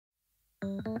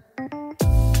All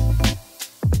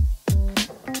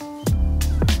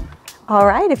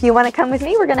right, if you want to come with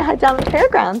me, we're going to head down the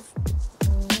fairgrounds.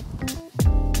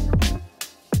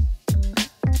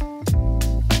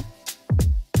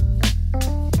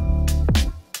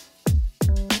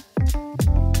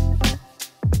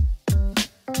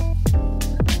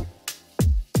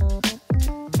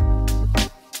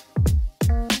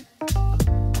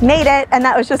 Made it, and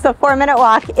that was just a 4-minute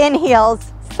walk in heels.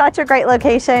 Such a great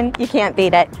location, you can't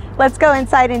beat it. Let's go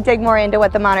inside and dig more into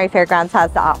what the Monterey Fairgrounds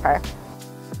has to offer.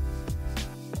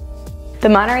 The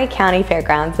Monterey County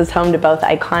Fairgrounds is home to both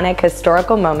iconic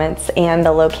historical moments and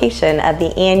the location of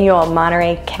the annual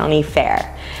Monterey County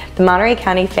Fair. The Monterey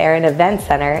County Fair and Event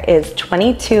Center is a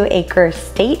 22-acre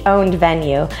state-owned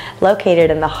venue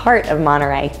located in the heart of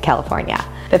Monterey, California.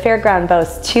 The fairground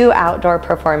boasts 2 outdoor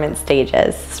performance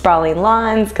stages, sprawling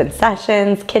lawns,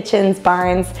 concessions, kitchens,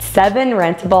 barns, 7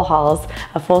 rentable halls,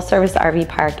 a full-service RV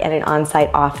park, and an on-site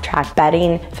off-track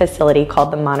betting facility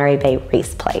called the Monterey Bay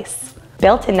Race Place.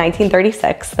 Built in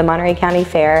 1936, the Monterey County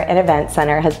Fair and Event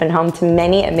Center has been home to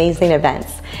many amazing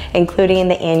events, including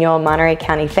the annual Monterey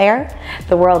County Fair,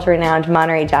 the world-renowned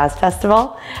Monterey Jazz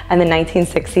Festival, and the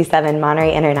 1967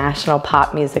 Monterey International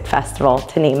Pop Music Festival,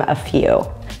 to name a few.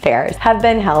 Fairs have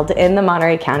been held in the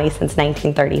Monterey County since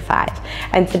 1935,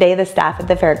 and today the staff at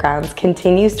the fairgrounds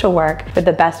continues to work with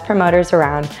the best promoters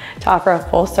around to offer a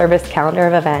full-service calendar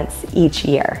of events each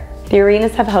year. The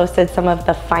arenas have hosted some of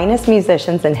the finest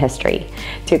musicians in history: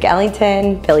 Duke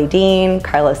Ellington, Billy Dean,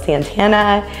 Carlos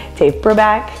Santana, Dave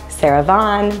Brubeck, Sarah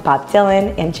Vaughan, Bob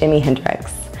Dylan, and Jimi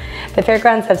Hendrix. The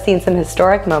fairgrounds have seen some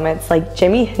historic moments like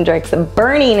Jimi Hendrix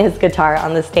burning his guitar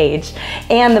on the stage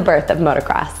and the birth of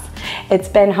motocross. It's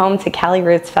been home to Cali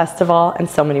Roots Festival and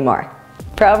so many more.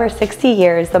 For over 60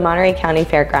 years, the Monterey County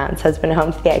Fairgrounds has been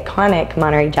home to the iconic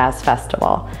Monterey Jazz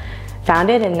Festival.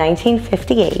 Founded in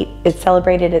 1958, it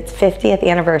celebrated its 50th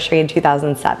anniversary in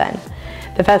 2007.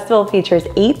 The festival features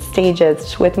 8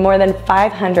 stages with more than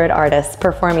 500 artists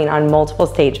performing on multiple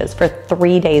stages for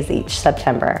 3 days each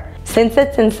September. Since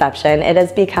its inception, it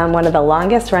has become one of the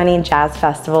longest-running jazz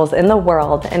festivals in the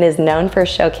world and is known for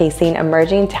showcasing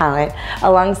emerging talent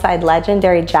alongside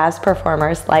legendary jazz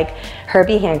performers like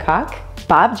Herbie Hancock,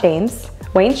 Bob James,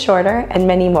 Wayne Shorter, and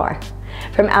many more.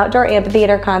 From outdoor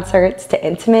amphitheater concerts to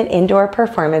intimate indoor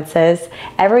performances,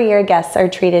 every year guests are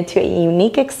treated to a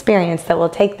unique experience that will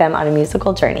take them on a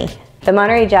musical journey. The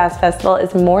Monterey Jazz Festival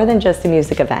is more than just a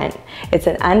music event. It's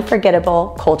an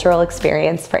unforgettable cultural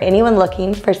experience for anyone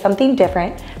looking for something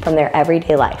different from their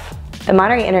everyday life. The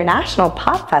Monterey International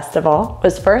Pop Festival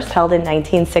was first held in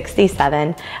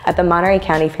 1967 at the Monterey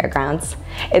County Fairgrounds.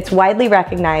 It's widely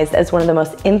recognized as one of the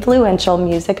most influential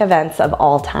music events of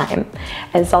all time,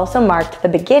 and it's also marked the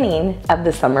beginning of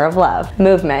the Summer of Love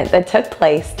movement that took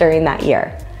place during that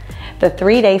year. The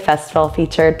 3-day festival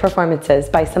featured performances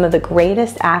by some of the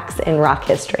greatest acts in rock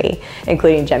history,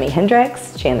 including Jimi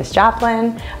Hendrix, Janis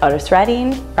Joplin, Otis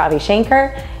Redding, Ravi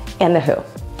Shankar, and The Who.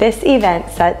 This event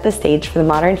set the stage for the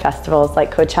modern festivals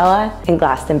like Coachella and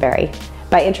Glastonbury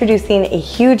by introducing a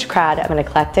huge crowd of an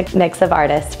eclectic mix of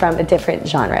artists from different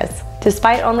genres.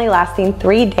 Despite only lasting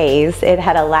 3 days, it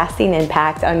had a lasting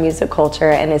impact on music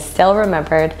culture and is still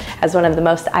remembered as one of the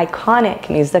most iconic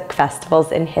music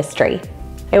festivals in history.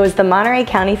 It was the Monterey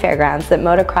County Fairgrounds that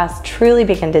motocross truly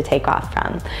began to take off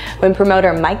from, when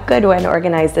promoter Mike Goodwin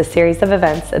organized a series of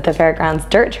events at the Fairgrounds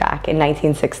dirt track in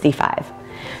 1965.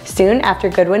 Soon after,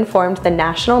 Goodwin formed the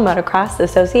National Motocross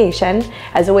Association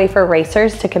as a way for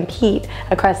racers to compete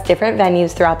across different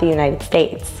venues throughout the United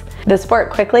States. The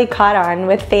sport quickly caught on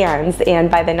with fans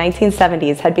and by the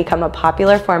 1970s had become a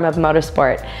popular form of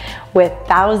motorsport with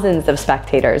thousands of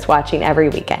spectators watching every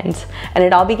weekend. And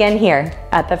it all began here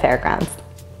at the fairgrounds.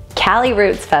 Cali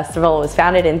Roots Festival was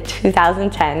founded in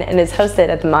 2010 and is hosted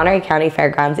at the Monterey County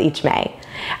Fairgrounds each May.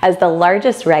 As the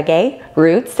largest reggae,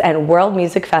 roots, and world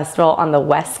music festival on the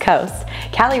West Coast,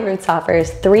 Cali Roots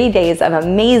offers 3 days of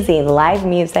amazing live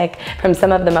music from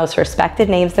some of the most respected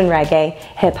names in reggae,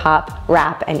 hip-hop,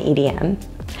 rap, and EDM.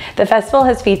 The festival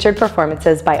has featured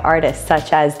performances by artists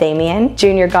such as Damien,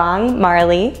 Junior Gong,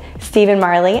 Marley, Stephen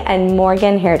Marley, and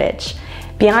Morgan Heritage.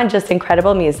 Beyond just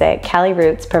incredible music, Cali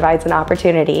Roots provides an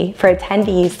opportunity for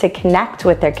attendees to connect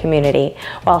with their community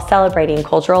while celebrating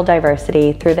cultural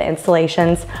diversity through the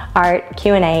installations, art,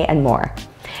 Q&A, and more.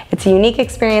 It's a unique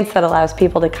experience that allows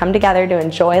people to come together to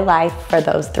enjoy life for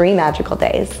those 3 magical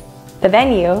days. The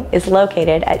venue is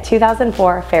located at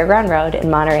 2004 Fairground Road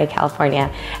in Monterey, California,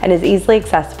 and is easily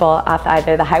accessible off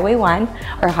either the Highway 1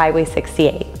 or Highway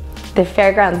 68. The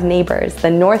Fairgrounds neighbors, the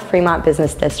North Fremont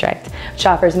Business District, which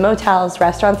offers motels,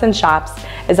 restaurants, and shops,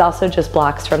 is also just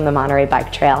blocks from the Monterey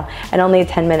Bike Trail and only a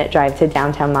 10-minute drive to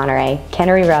downtown Monterey,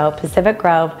 Cannery Row, Pacific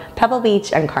Grove, Pebble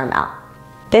Beach, and Carmel.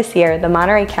 This year, the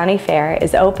Monterey County Fair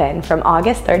is open from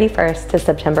August 31st to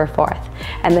September 4th,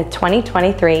 and the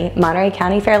 2023 Monterey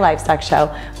County Fair Livestock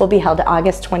Show will be held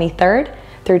August 23rd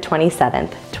through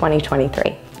 27th,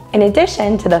 2023. In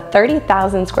addition to the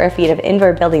 30,000 square feet of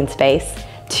indoor building space,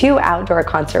 2 outdoor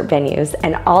concert venues,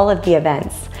 and all of the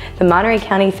events, the Monterey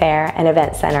County Fair and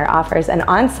Event Center offers an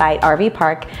on-site RV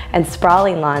park and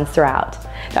sprawling lawns throughout.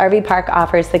 The RV park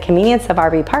offers the convenience of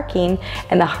RV parking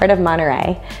in the heart of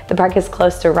Monterey. The park is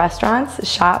close to restaurants,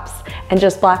 shops, and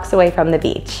just blocks away from the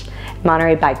beach,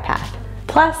 Monterey Bike Path.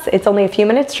 Plus, it's only a few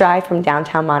minutes drive from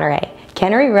downtown Monterey,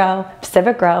 Cannery Row,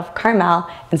 Pacific Grove, Carmel,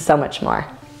 and so much more.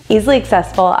 Easily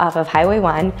accessible off of Highway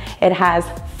 1, it has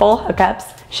full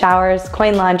hookups, showers,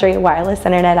 coin laundry, wireless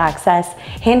internet access,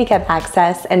 handicap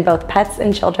access, and both pets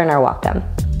and children are welcome.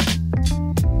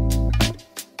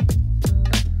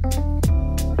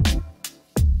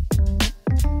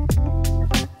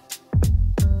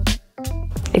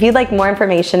 If you'd like more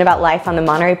information about life on the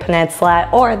Monterey Peninsula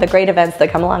or the great events that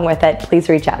come along with it, please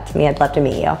reach out to me. I'd love to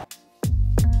meet you.